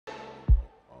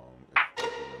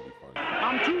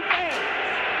I'm too fast.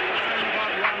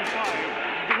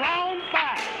 Round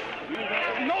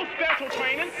 5. No special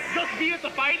training. Just be at the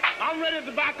fight. I'm ready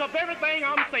to back up everything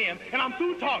I'm saying, and I'm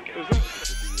through talking.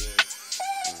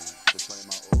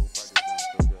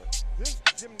 This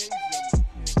gymnasium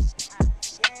is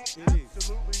packed.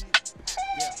 Absolutely packed.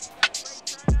 Yeah.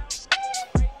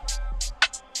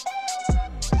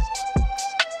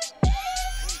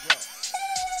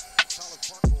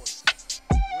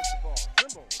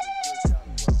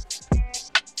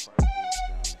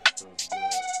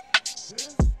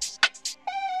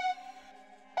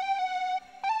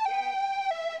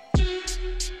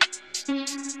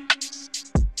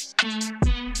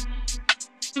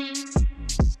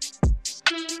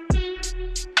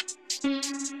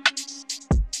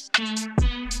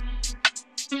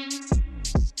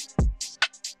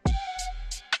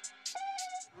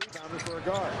 For a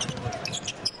guard.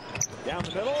 Down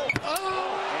the middle.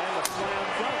 Oh! And a slam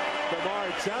dunk. Dermarr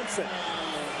Johnson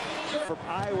from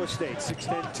Iowa State,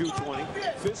 6'10", 220.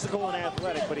 Physical and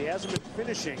athletic, but he hasn't been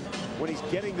finishing when he's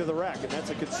getting to the rack, and that's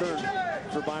a concern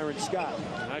for Byron Scott.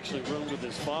 Actually roomed with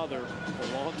his father a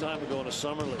long time ago in a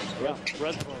summer league. Yeah.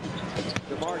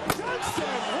 Dermarr Johnson.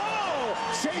 Whoa!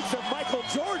 Shades of Michael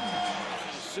Jordan.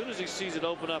 As soon as he sees it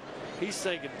open up, he's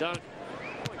thinking dunk.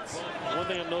 One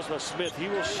thing I've noticed about Smith, he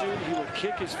will shoot, he will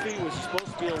kick his feet, which is supposed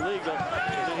to be illegal,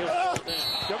 and then he'll fall down.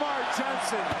 Dermarr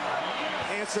Johnson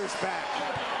answers back.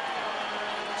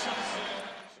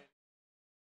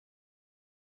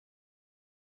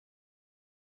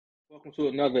 Welcome to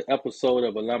another episode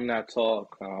of Alumni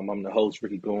Talk. I'm the host,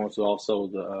 Ricky Goins, also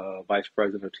the Vice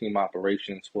President of Team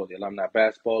Operations for the Alumni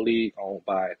Basketball League, owned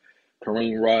by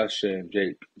Kareem Rush and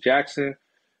Jake Jackson.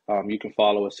 You can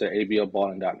follow us at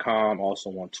ablballing.com, also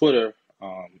on Twitter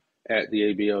at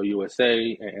the ABL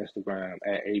USA, and Instagram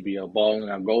at ABL Balling.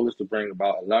 Our goal is to bring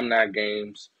about alumni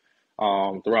games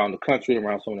throughout the country,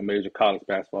 around some of the major college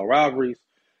basketball rivalries.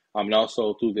 And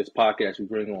also through this podcast, we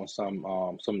bring on some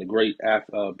of the great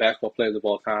basketball players of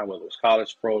all time, whether it's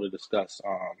college, pro, to discuss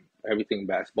everything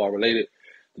basketball related.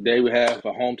 Today we have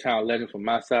a hometown legend from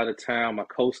my side of town, my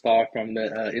co-star from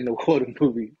the In the Water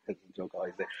movie. That's a joke I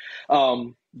always say.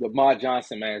 Dermarr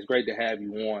Johnson, man, it's great to have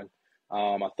you on.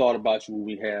 I thought about you when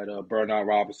we had Bernard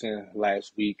Robinson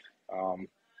last week.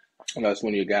 That's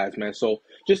one of your guys, man. So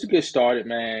just to get started,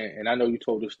 man, and I know you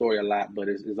told this story a lot, but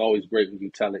it's always great when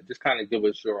you tell it. Just kind of give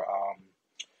us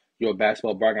your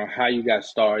basketball background, how you got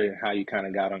started, and how you kind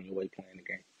of got on your way playing the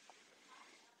game.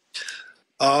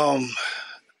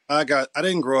 I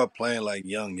didn't grow up playing like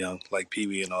young, like Pee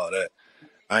Wee and all that.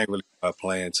 I ain't really started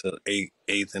playing till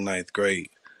eighth and ninth grade.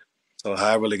 So how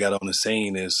I really got on the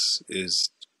scene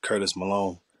is Curtis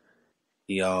Malone.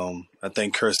 I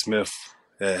think Kurt Smith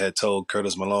had told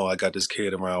Curtis Malone, I got this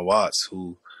kid around Watts,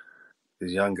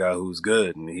 this young guy who's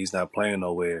good, and he's not playing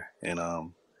nowhere. And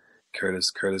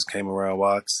Curtis came around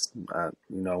Watts. I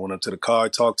went up to the car,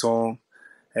 talked to him,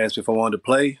 asked me if I wanted to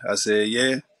play. I said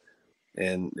yeah,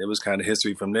 and it was kind of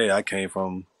history from there. I came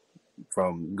from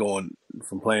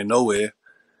playing nowhere.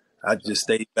 I just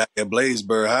stayed back at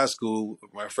Bladesburg High School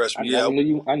my freshman year.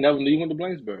 I never knew you went to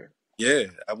Bladesburg. Yeah,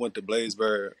 I went to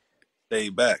Bladesburg,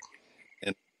 stayed back.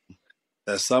 And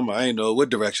that summer, I didn't know what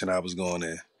direction I was going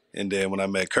in. And then when I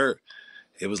met Kurt,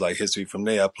 it was like history from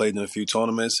there. I played in a few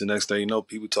tournaments. The next thing you know,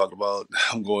 people talk about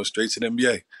I'm going straight to the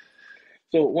NBA.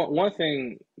 So one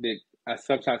thing that I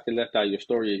sometimes get left out of your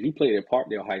story is you played at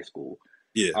Parkdale High School.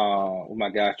 Yeah. With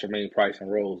my guys, Jermaine Price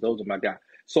and Rose. Those are my guys.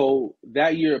 So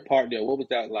that year at Parkdale, what was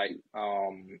that like?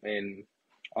 And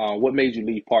what made you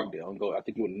leave Parkdale and go? I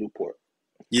think you went to Newport.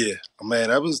 Yeah, man,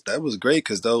 that was great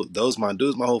because those my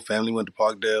dudes, my whole family went to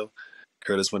Parkdale.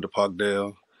 Curtis went to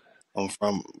Parkdale. I'm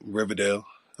from Riverdale.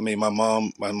 I mean, my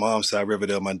mom's side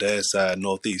Riverdale, my dad's side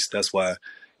Northeast. That's why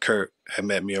Kurt had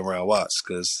met me around Watts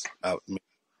because I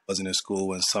wasn't in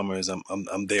school in summers.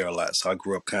 I'm there a lot, so I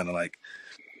grew up kind of like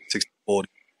 60-40,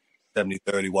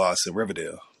 70-30 Watts in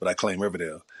Riverdale, but I claim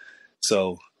Riverdale.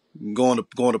 So going to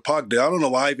Parkdale, I don't know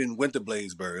why I even went to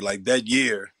Bladesburg. Like that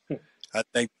year, I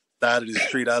think the side of the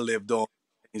street I lived on,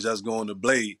 just going to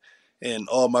Blade, and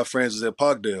all my friends was at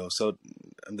Parkdale. So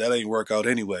that ain't work out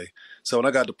anyway. So when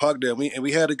I got to Parkdale,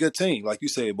 we had a good team. Like you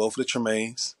said, both of the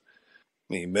Tremaines.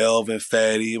 I mean, Melvin,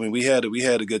 Fatty. I mean, we had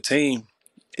a good team.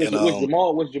 And,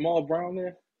 was Jamal Brown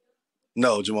there?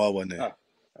 No, Jamal wasn't there.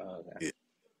 Okay. Yeah.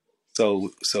 So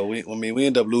we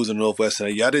ended up losing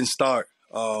Northwestern. Yeah, I didn't start.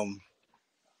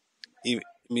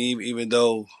 Even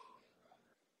though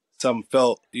some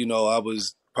felt, I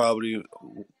was probably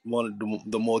one of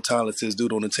the more talented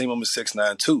dude on the team. I'm a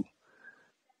 6'9" too.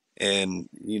 And,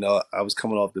 I was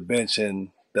coming off the bench, and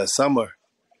that summer,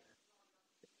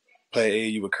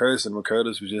 play AAU with Curtis, and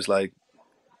Curtis was just like,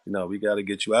 we got to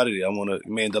get you out of there.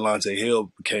 Me and Delonte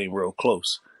Hill became real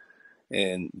close.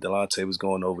 And Delonte was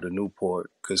going over to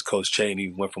Newport because Coach Chaney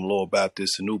went from Lower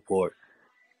Baptist to Newport.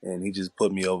 And he just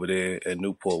put me over there at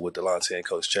Newport with Delonte and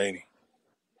Coach Chaney.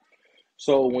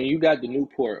 So when you got to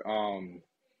Newport,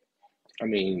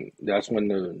 that's when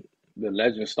the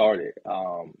legend started.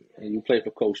 And you played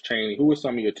for Coach Chaney. Who were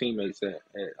some of your teammates at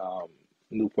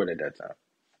Newport at that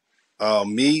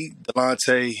time? Me,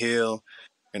 Delonte Hill,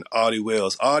 and Artie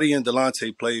Wells. Artie and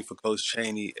Delonte played for Coach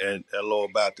Chaney at Lower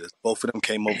Baptist. Both of them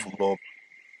came over from Lower Baptist.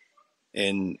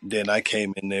 And then I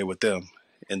came in there with them.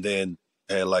 And then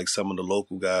had like some of the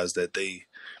local guys that they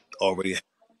already had.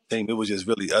 It was just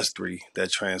really us three that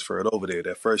transferred over there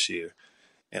that first year.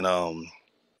 And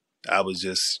I was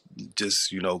just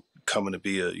coming to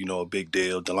be a big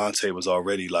deal. Delonte was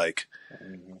already like,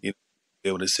 in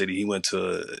the city. He went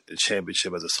to a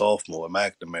championship as a sophomore at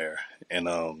McNamara. And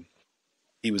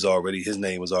his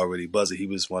name was already buzzing. He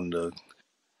was one of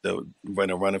the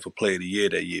running for player of the year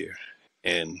that year.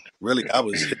 And really, I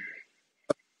was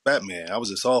Batman. I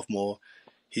was a sophomore.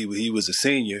 He was a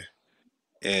senior.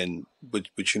 But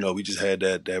we just had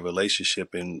that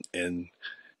relationship and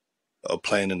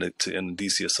playing in the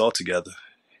DC Assault together.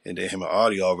 And then him and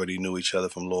Artie already knew each other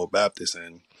from Lower Baptist.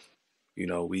 And, I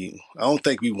don't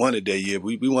think we won it that year.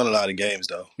 We won a lot of games,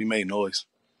 though. We made noise.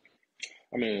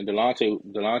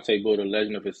 Delonte built a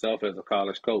legend of himself as a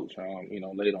college coach, later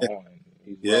on. And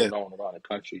he's well known around the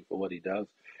country for what he does.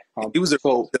 He was a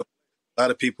lot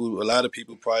of people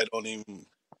probably don't even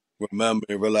remember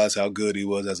and realize how good he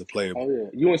was as a player. Oh,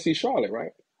 yeah. UNC Charlotte,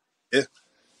 right?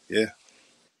 Yeah.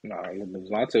 Nah,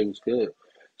 Delonte was good.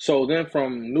 So then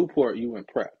from Newport, you went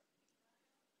prep.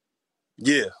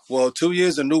 Yeah. Well, 2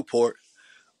 years in Newport.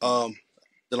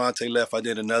 Delonte left. I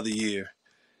did another year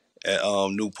at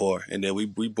Newport, and then we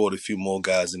brought a few more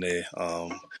guys in there.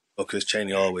 Chris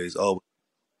Chaney always.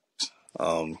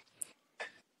 And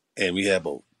we had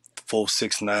about 4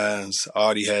 6'9s.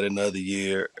 Artie had another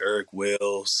year. Eric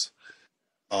Wells,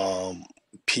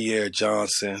 Pierre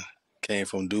Johnson came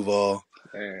from Duval.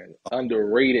 And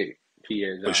underrated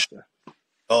Pierre Johnson.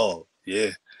 Oh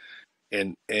yeah,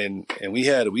 and we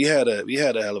had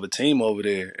a hell of a team over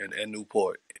there in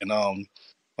Newport. And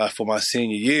for my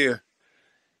senior year,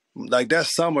 like that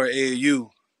summer at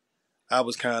AAU, I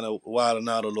was kind of wilding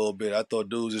out a little bit. I thought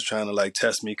dudes was trying to like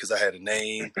test me because I had a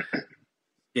name,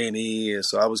 skinny, and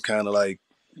so I was kind of like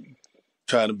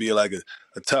trying to be like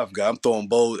a tough guy. I'm throwing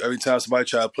bows every time somebody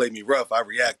try to play me rough. I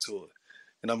react to it,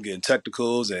 and I'm getting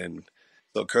technicals. And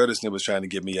so Curtis was trying to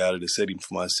get me out of the city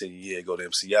for my senior year, go to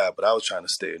MCI, but I was trying to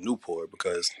stay in Newport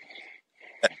because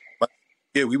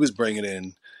we was bringing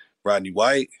in Rodney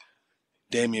White.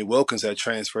 Damian Wilkins had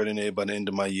transferred in there by the end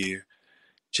of my year.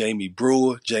 Jamie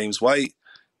Brewer, James White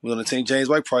was on the team. James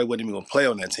White probably wasn't even going to play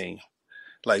on that team.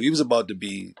 Like, he was about to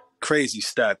be crazy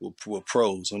stacked with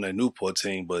pros on that Newport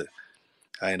team, but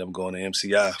I ended up going to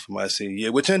MCI for my senior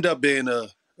year, which ended up being a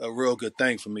real good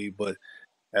thing for me. But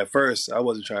at first, I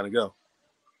wasn't trying to go.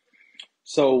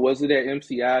 So was it at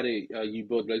MCI that you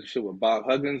built a relationship with Bob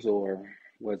Huggins, or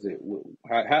was it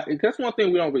how, that's one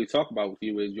thing we don't really talk about with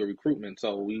you is your recruitment.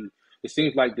 So it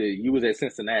seems like you was at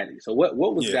Cincinnati. So what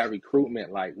was that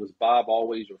recruitment like? Was Bob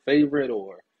always your favorite,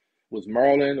 or was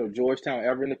Maryland or Georgetown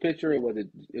ever in the picture, or was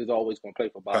it always going to play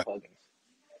for Bob Huggins?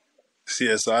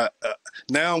 Yeah, so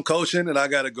now I'm coaching and I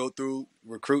got to go through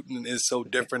recruiting. Is so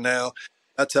different now.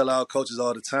 I tell our coaches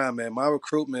all the time, man, my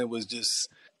recruitment was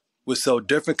so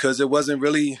different because there wasn't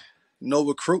really no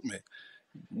recruitment.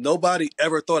 Nobody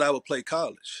ever thought I would play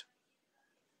college.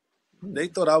 They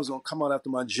thought I was going to come out after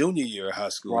my junior year of high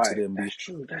school to the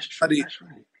NBA. That's true.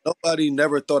 Nobody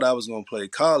never thought I was going to play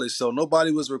college, so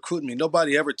nobody was recruiting me.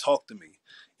 Nobody ever talked to me.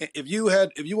 If you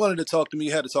wanted to talk to me,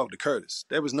 you had to talk to Curtis.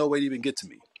 There was no way to even get to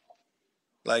me.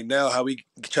 Like now, how we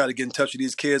try to get in touch with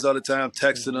these kids all the time,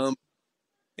 texting them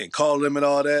and calling them and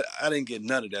all that. I didn't get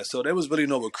none of that. So there was really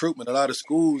no recruitment. A lot of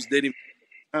schools didn't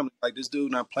even like this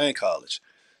dude not playing college.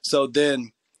 So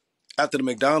then after the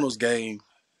McDonald's game,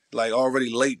 like already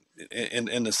late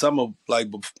in the summer, like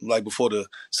before the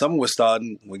summer was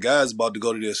starting, when guys about to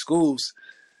go to their schools,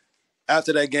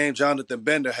 after that game, Jonathan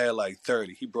Bender had like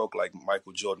 30. He broke like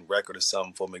Michael Jordan record or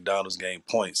something for McDonald's game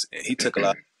points. And he took a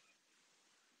lot.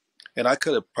 And I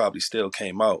could have probably still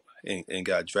came out and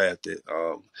got drafted,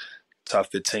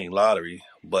 top 15 lottery.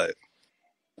 But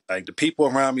like the people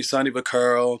around me, Sonny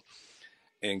Vaccaro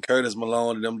and Curtis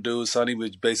Malone and them dudes, Sonny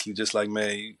was basically just like,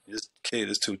 man, this kid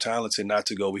is too talented not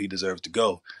to go where he deserves to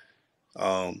go.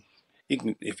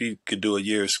 If he could do a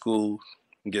year of school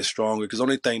and get stronger, because the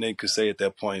only thing they could say at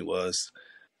that point was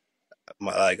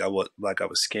I was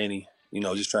skinny,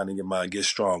 just trying to get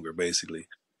stronger basically.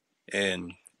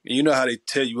 And you know how they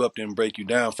tear you up and break you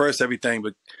down. First, everything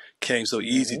became so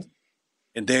easy,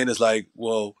 and then it's like,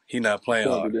 well, he not playing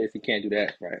Can't hard. do this, he can't do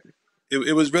that, right?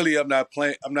 It was really I'm not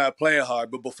playing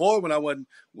hard. But before when I wasn't,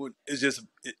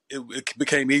 it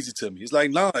became easy to me. It's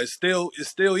like no, it's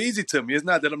still easy to me. It's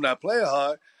not that I'm not playing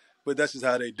hard, but that's just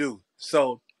how they do.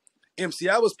 So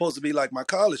MCI was supposed to be like my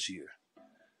college year.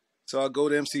 So I go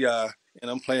to MCI and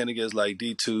I'm playing against like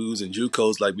D2s and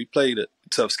JUCOs. Like we played a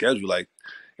tough schedule. Like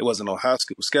it wasn't on high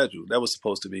school schedule. That was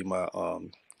supposed to be my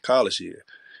college year.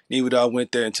 And even though I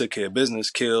went there and took care of business,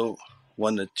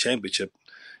 won the championship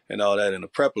and all that in the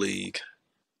prep league.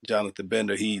 Jonathan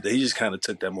Bender, he just kind of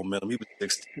took that momentum. He was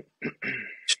 16,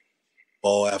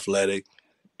 all athletic,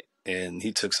 and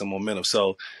he took some momentum.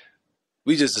 So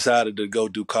we just decided to go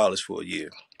do college for a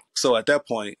year. So at that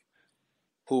point,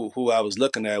 who I was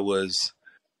looking at was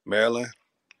Maryland,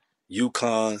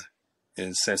 UConn,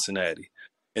 and Cincinnati.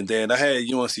 And then I had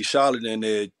UNC Charlotte in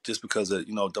there just because of,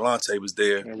 Delonte was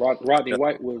there. And Rodney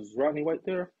White, was Rodney White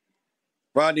there?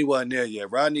 Rodney wasn't there yet.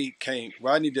 Rodney did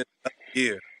another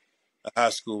year of high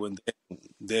school and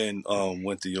then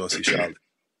went to UNC Charlotte.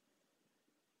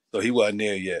 So he wasn't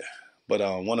there yet. But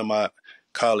one of my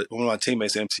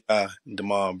teammates, MCI,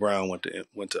 Dermarr Brown, went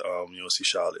to UNC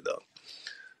Charlotte though.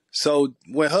 So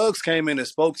when Hugs came in and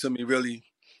spoke to me, really,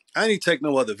 I didn't take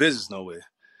no other visits nowhere.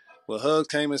 When Hugs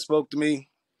came and spoke to me,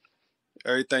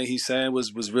 everything he saying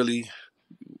was really,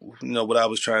 what I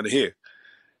was trying to hear.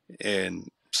 And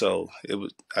so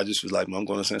I just was like, I'm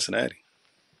going to Cincinnati.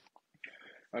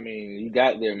 I mean, you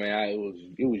got there, man.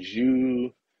 It was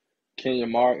you,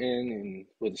 Kenyon Martin, and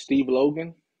with Steve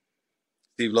Logan.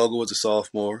 Steve Logan was a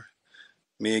sophomore.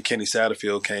 Me and Kenny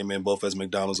Satterfield came in both as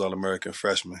McDonald's All-American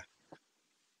freshmen.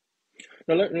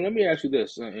 Now, let me ask you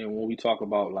this, and when we talk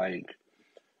about like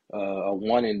a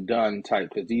one and done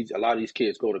type, because a lot of these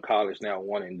kids go to college now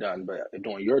one and done, but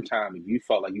during your time, if you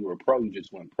felt like you were a pro, you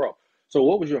just went pro. So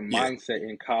what was your mindset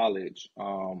in college?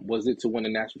 Was it to win a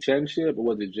national championship, or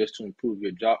was it just to improve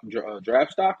your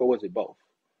draft stock, or was it both?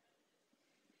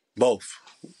 Both.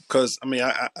 Because,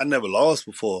 I never lost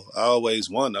before. I always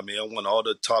won. I won all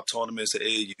the top tournaments at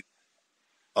AAU.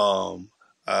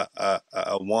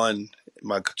 I won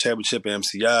my championship at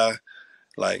MCI.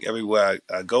 Like, everywhere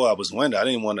I go, I was winning.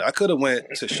 I could have went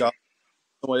to Charlotte,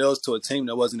 somewhere else, to a team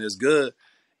that wasn't as good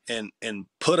and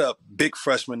put up big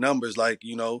freshman numbers like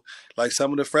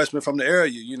some of the freshmen from the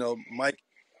area. Mike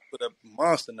put up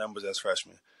monster numbers as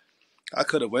freshmen. I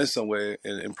could have went somewhere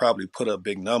and probably put up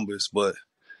big numbers, but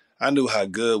I knew how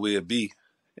good we'd be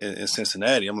in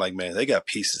Cincinnati. I'm like, man, they got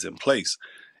pieces in place.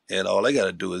 And all they got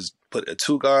to do is put a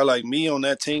two-guard like me on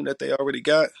that team that they already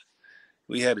got.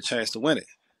 We had a chance to win it.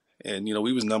 And,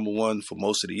 we was number one for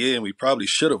most of the year, and we probably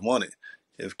should have won it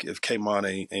if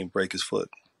Kmon ain't break his foot.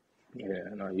 Yeah,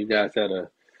 no, you guys had an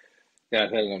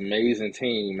amazing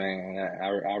team, man.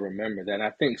 I remember that. And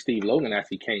I think Steve Logan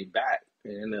actually came back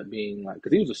and ended up being like,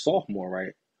 because he was a sophomore,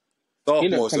 right? He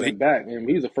ended up coming back, and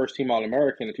he was a first-team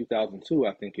All-American in 2002,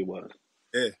 I think it was.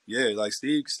 Yeah. Like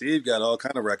Steve got all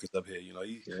kind of records up here.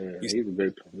 He's a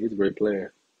great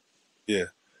player. Yeah.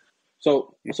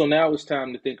 So now it's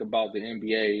time to think about the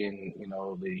NBA, and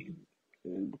the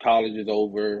college is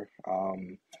over.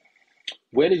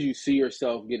 Where did you see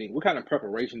yourself getting? What kind of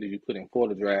preparation did you put in for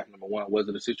the draft? Number one, was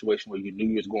it a situation where you knew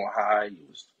you was going high?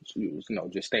 You was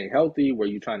just staying healthy. Were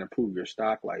you trying to improve your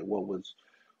stock? Like, what was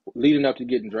leading up to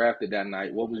getting drafted that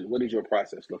night? What did your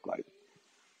process look like?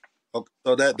 Okay,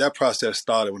 so that process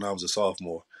started when I was a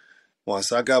sophomore.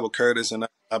 Once I got with Curtis and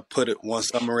I put it one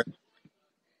summer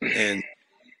in,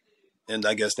 and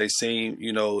I guess they seen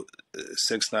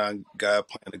 6'9" guy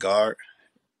playing the guard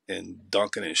and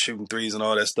dunking and shooting threes and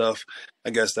all that stuff. I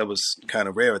guess that was kind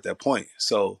of rare at that point.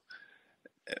 So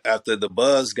after the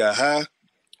buzz got high,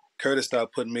 Curtis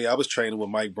started putting me. I was training with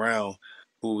Mike Brown,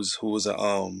 who was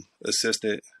an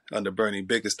assistant under Bernie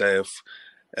Bickerstaff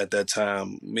at that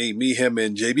time. Me, him,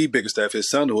 and JB Bickerstaff, his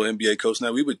son, who was NBA coach.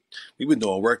 Now we been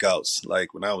doing workouts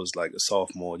like when I was like a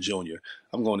sophomore, junior.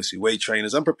 I'm going to see weight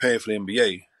trainers. I'm preparing for the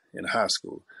NBA in high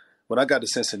school. When I got to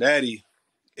Cincinnati,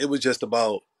 it was just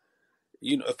about.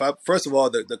 First of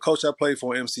all, the coach I played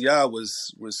for in MCI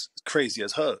was crazy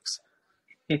as Hugs.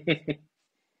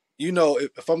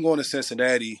 If I'm going to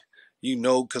Cincinnati,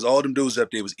 because all them dudes up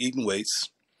there was eating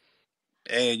weights,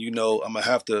 and I'm gonna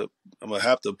have to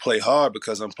play hard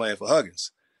because I'm playing for Huggins.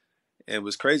 And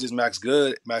what's crazy is Max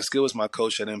Good. Max Good was my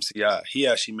coach at MCI. He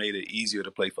actually made it easier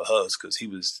to play for Hugs because he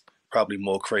was probably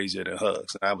more crazier than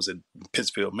Hugs, and I was in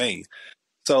Pittsfield, Maine.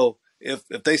 So if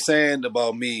they saying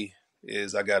about me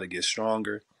is I got to get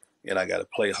stronger, and I got to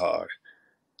play hard.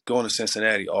 Going to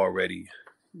Cincinnati already,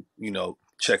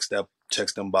 checks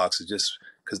them boxes just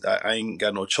because I ain't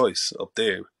got no choice up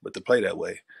there but to play that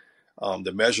way.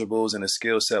 The measurables and the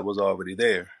skill set was already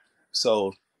there.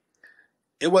 So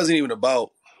it wasn't even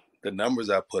about the numbers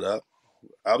I put up.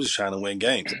 I was just trying to win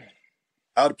games.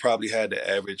 I would probably had to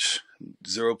average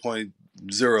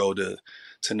 0.0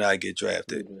 to not get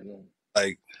drafted.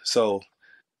 So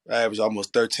I averaged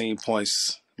almost 13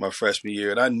 points my freshman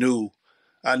year, and I knew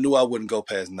I wouldn't go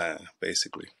past 9,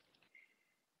 basically.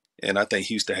 And I think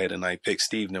Houston had a 9th pick.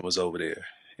 Steven was over there.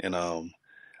 And I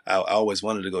always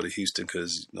wanted to go to Houston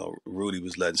because, Rudy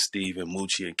was letting Steve and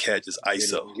Moochie and Cat just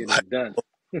ISO. Get it done.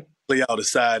 Play out the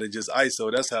side and just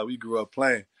ISO. That's how we grew up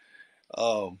playing.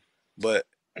 But,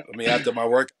 after my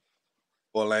work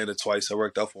for Orlando twice, I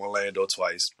worked out for Orlando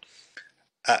twice.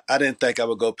 I didn't think I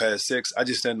would go past 6. I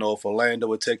just didn't know if Orlando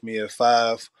would take me at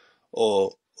 5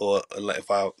 or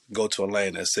if I go to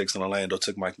Orlando at 6 and Orlando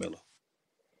took Mike Miller.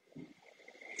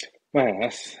 Man,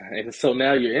 so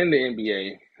now you're in the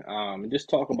NBA. Just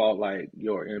talk about like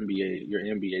your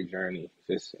NBA journey,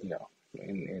 just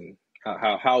and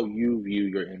how you view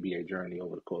your NBA journey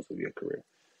over the course of your career.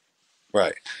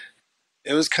 Right.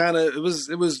 It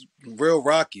was real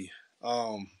rocky.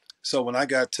 So when I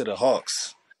got to the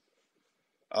Hawks,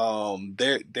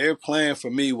 their plan for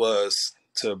me was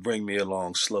to bring me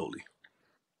along slowly,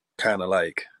 kind of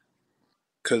like,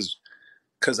 cause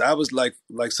I was like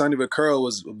Sonny Vaccaro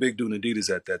was a big dude in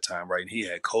Adidas at that time, right? And he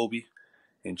had Kobe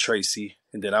and Tracy,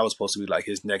 and then I was supposed to be like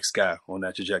his next guy on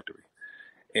that trajectory.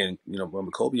 And remember,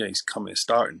 Kobe ain't coming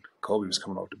starting. Kobe was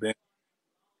coming off the bench.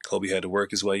 Kobe had to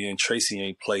work his way in. Tracy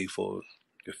ain't played for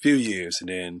a few years, and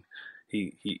then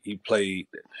he played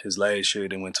his last year,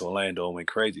 then went to Orlando and went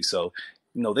crazy. So,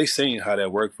 they seen how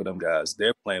that worked for them guys.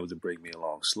 Their plan was to bring me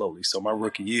along slowly. So my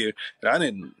rookie year, and I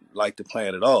didn't like the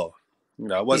plan at all.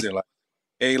 I wasn't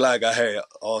like I had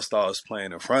all-stars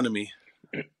playing in front of me.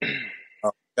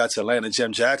 Got to Atlanta,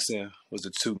 Jim Jackson was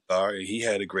the 2 guard, and he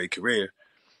had a great career.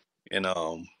 And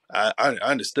I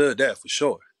understood that for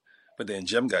sure. But then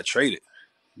Jim got traded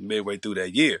midway through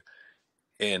that year.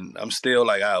 And I'm still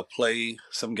like, I'll play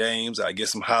some games, I get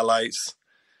some highlights,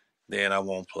 then I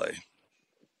won't play.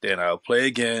 Then I'll play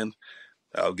again,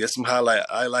 I'll get some highlights.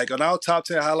 On our top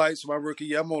 10 highlights for my rookie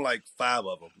year, I'm on like 5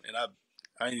 of them. And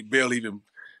I ain't barely even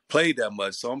played that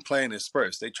much, so I'm playing in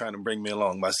spurts. They trying to bring me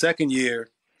along. My second year,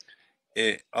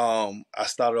 I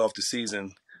started off the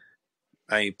season.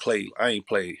 I ain't played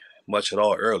much at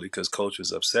all early because coach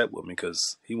was upset with me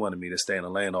because he wanted me to stay in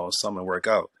Atlanta all summer and work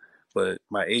out. But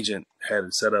my agent had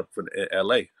it set up for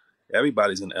L.A.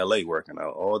 Everybody's in L.A. working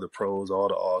out, all the pros, all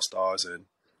the all-stars, and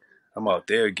I'm out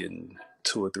there getting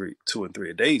 2 and 3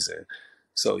 a days in.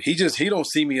 So he don't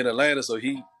see me in Atlanta, so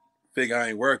he figure I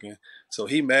ain't working. So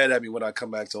he mad at me when I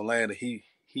come back to Atlanta. He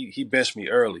benched me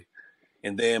early.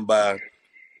 And then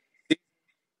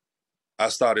I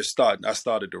started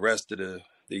the rest of the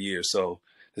year. So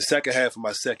the second half of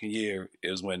my second year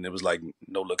is when it was like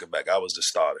no looking back. I was the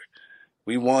starter.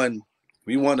 We won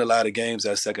a lot of games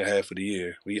that second half of the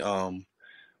year. We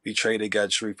traded,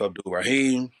 got Sharif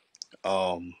Abdul-Rahim.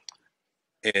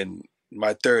 And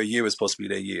my third year was supposed to be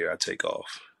that year I take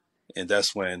off. And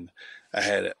that's when I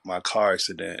had my car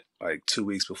accident like 2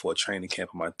 weeks before training camp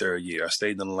of my third year. I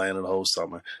stayed in Atlanta the whole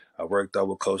summer. I worked out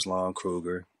with Coach Lon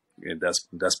Kruger, and that's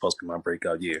supposed to be my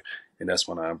breakout year. And that's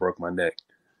when I broke my neck.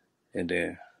 And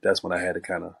then that's when I had to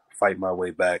kind of fight my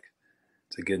way back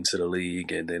to get into the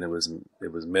league. And then it was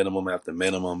minimum after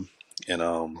minimum.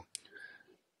 And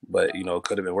but it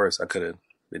could have been worse. I could have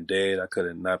been dead. I could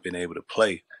have not been able to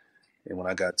play. And when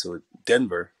I got to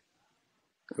Denver,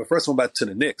 the first one back to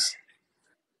the Knicks.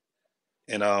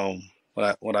 And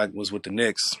when I was with the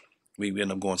Knicks, we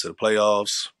ended up going to the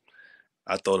playoffs.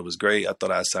 I thought it was great. I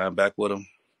thought I'd sign back with them.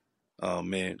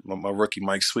 Man, my rookie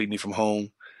Mike Sweetney from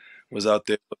home was out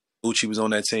there. Uchi was on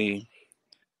that team.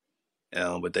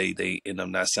 But they ended up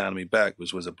not signing me back,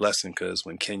 which was a blessing because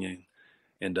when Kenyon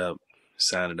ended up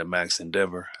signing the max in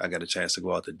Denver, I got a chance to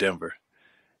go out to Denver.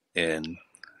 And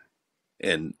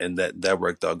that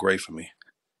worked out great for me.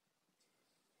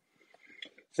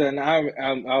 So now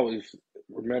I always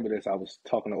remember this. I was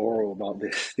talking to Oral about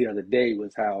this the other day.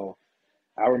 Was how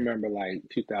I remember like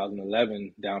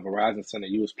 2011 down Verizon Center.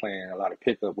 You was playing a lot of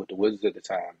pickup with the Wizards at the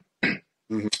time.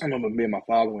 Mm-hmm. I remember me and my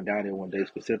father went down there one day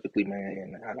specifically,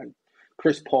 man, and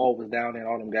Chris Paul was down there and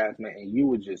all them guys, man, and you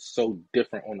were just so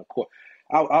different on the court.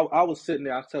 I was sitting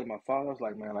there. I was telling my father, I was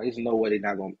like, man, there's no way they're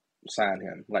not gonna sign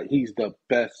him. Like he's the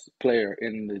best player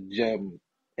in the gym,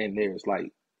 and there's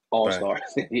like all-stars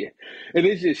in here. And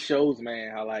it just shows,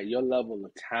 man, how like your level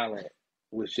of talent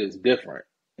was just different.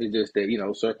 It's just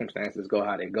that, circumstances go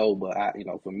how they go. But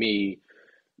for me,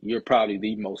 you're probably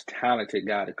the most talented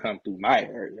guy to come through my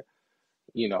area.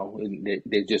 And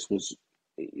that just was,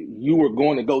 you were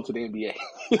going to go to the NBA.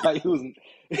 Like it was,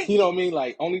 you know what I mean?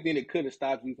 Like only thing that could have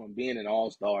stopped you from being an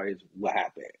all-star is what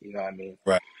happened. You know what I mean?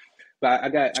 Right. But I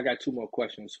got two more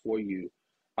questions for you.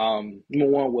 Number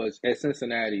one was at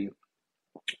Cincinnati,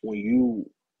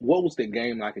 what was the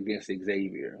game like against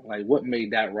Xavier? Like what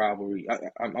made that rivalry?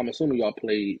 I'm assuming y'all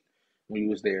played when you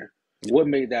was there. What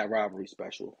made that rivalry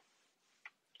special?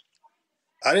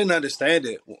 I didn't understand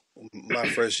it my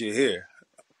first year here.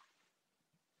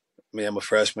 I'm a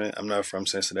freshman. I'm not from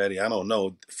Cincinnati. I don't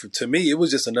know. To me, it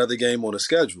was just another game on the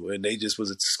schedule, and they just was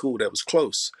a school that was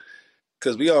close.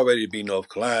 Because we already beat North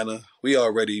Carolina. We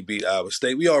already beat Iowa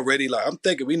State. We already, I'm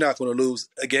thinking we're not going to lose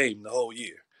a game the whole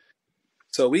year.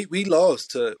 So we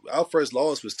lost our first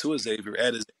loss was to Xavier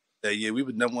at Xavier that year. We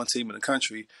were the number one team in the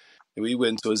country, and we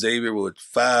went to Xavier with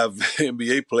 5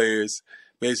 NBA players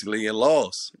basically and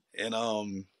lost. And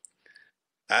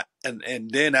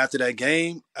then after that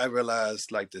game, I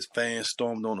realized like this fan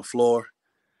stormed on the floor,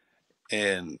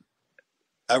 and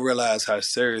I realized how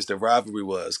serious the rivalry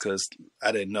was because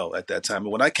I didn't know at that time.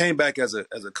 And when I came back as a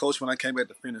coach, when I came back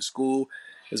to finish school,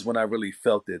 is when I really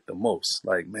felt it the most.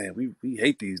 Like, man, we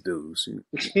hate these dudes.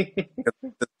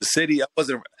 The city, I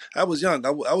was young.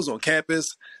 I was on campus.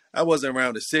 I wasn't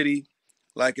around the city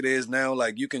like it is now.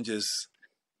 Like you can just,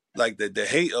 like the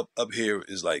hate up here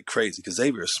is like crazy because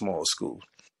Xavier is a small school.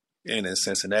 And in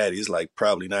Cincinnati, it's like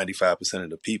probably 95% of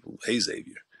the people hate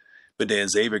Xavier. But then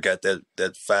Xavier got that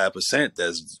 5%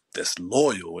 that's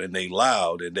loyal and they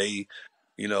loud and they,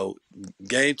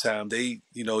 game time, they,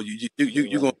 you're going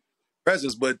to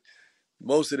presence. But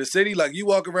most of the city, like you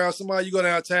walk around somebody, you go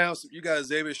downtown, you got a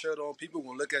Xavier shirt on, people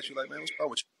will look at you like, man, what's wrong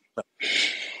with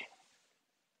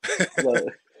you?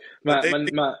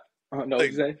 No,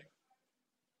 exactly.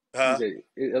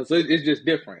 So it's just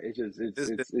different. It's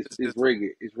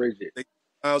rigid. It's rigid. They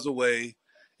miles away,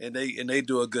 and they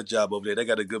do a good job over there. They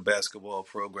got a good basketball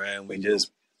program. We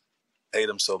just hate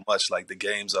them so much. Like the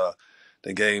game's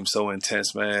so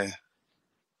intense, man.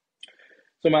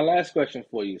 So my last question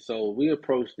for you. So we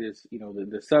approach this,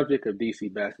 the subject of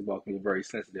DC basketball can be a very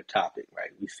sensitive topic,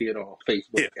 right? We see it on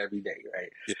Facebook every day,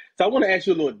 right? Yeah. So I want to ask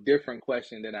you a little different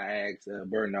question than I asked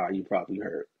Bernard. You probably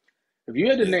heard. If you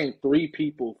had to name 3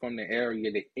 people from the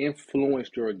area that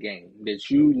influenced your game, that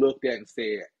you looked at and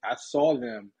said, I saw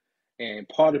them, and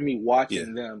part of me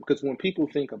watching them, because when people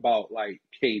think about like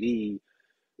KD,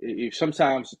 if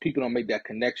sometimes people don't make that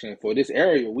connection for this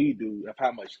area, we do of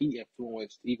how much he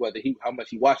influenced, how much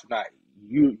he watched or not.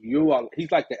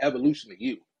 He's like the evolution of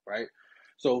you, right?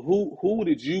 So who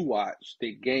did you watch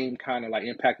that game kind of like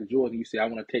impacted yours? And you say, I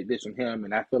want to take this from him,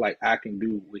 and I feel like I can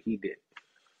do what he did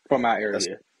from our area. That's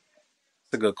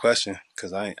a good question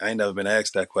because I ain't never been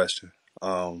asked that question.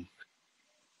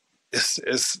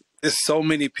 It's so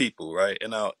many people, right?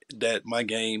 And that my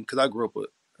game, because I grew up with.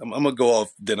 I'm gonna go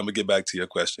off, then I'm gonna get back to your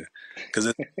question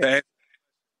because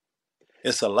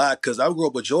it's a lot. Because I grew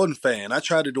up a Jordan fan. I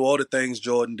tried to do all the things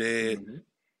Jordan did,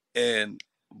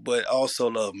 but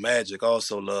also love Magic,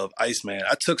 also love Iceman.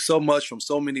 I took so much from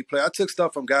so many players. I took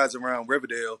stuff from guys around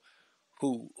Riverdale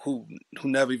who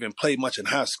never even played much in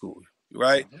high school,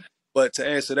 right? But to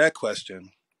answer that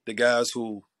question, the guys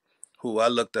who I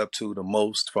looked up to the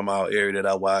most from our area that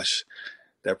I watched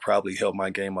that probably helped my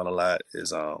game out a lot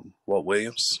is Walt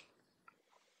Williams,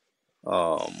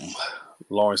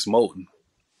 Lawrence Moulton,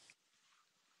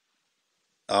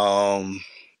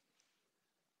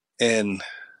 and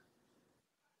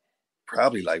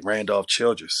probably like Randolph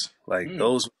Childress. Like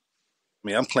those.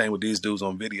 I'm playing with these dudes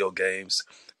on video games.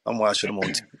 I'm watching them on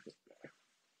TV.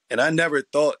 And I never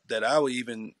thought that I would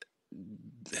even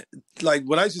like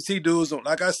when I used to see dudes on,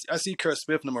 like I see Kurt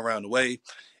Smith and them around the way,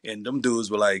 and them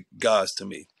dudes were like gods to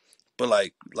me. But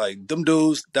like them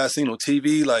dudes that I seen on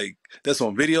TV, like that's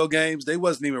on video games, they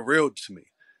wasn't even real to me.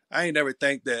 I ain't never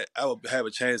think that I would have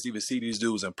a chance to even see these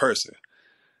dudes in person.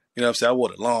 You know what I'm saying? I wore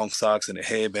the long socks and the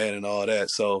headband and all that.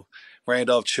 So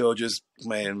Randolph Childress,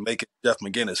 man, making Jeff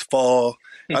McGinnis fall.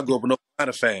 I grew up a North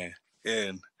Carolina fan,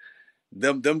 and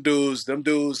them dudes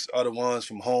are the ones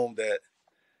from home that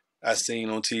I seen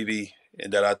on TV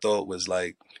and that I thought was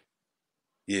like,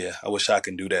 yeah, I wish I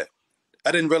could do that.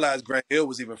 I didn't realize Grant Hill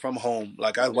was even from home.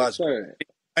 Like I watched, I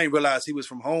didn't realize he was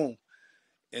from home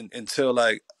until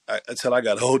I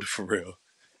got older for real.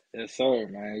 Yes, sir,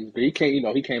 man. But he came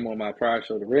on my prior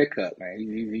show, The Red Cup, man.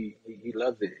 He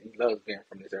loves it. He loves being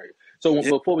from this area. So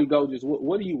before we go, just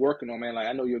what are you working on, man? Like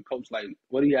I know you're a coach. Like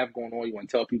what do you have going on? You want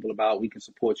to tell people about? We can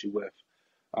support you with,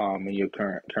 in your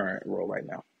current role right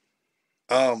now.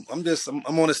 I'm on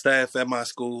the staff at my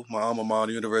school, my alma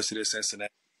mater, University of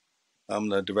Cincinnati. I'm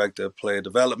the director of player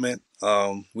development.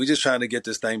 We just trying to get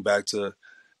this thing back to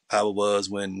how it was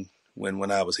when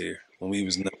I was here, when we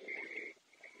was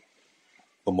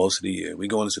for most of the year. We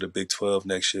going into the Big 12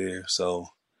 next year, so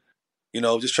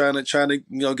just trying to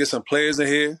get some players in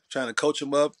here, trying to coach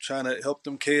them up, trying to help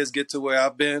them kids get to where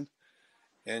I've been,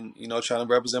 and trying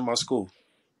to represent my school.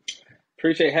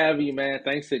 Appreciate having you, man.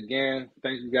 Thanks again.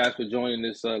 Thank you guys for joining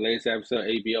this latest episode of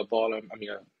ABL Baller.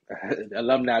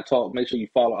 Alumni Talk. Make sure you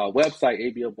follow our website,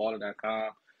 ablballer.com,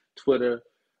 Twitter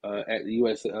at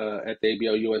the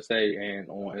ABL USA, and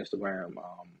on Instagram,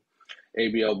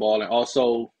 ABL Baller.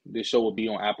 Also, this show will be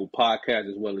on Apple Podcasts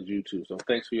as well as YouTube. So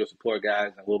thanks for your support,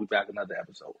 guys, and we'll be back another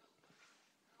episode.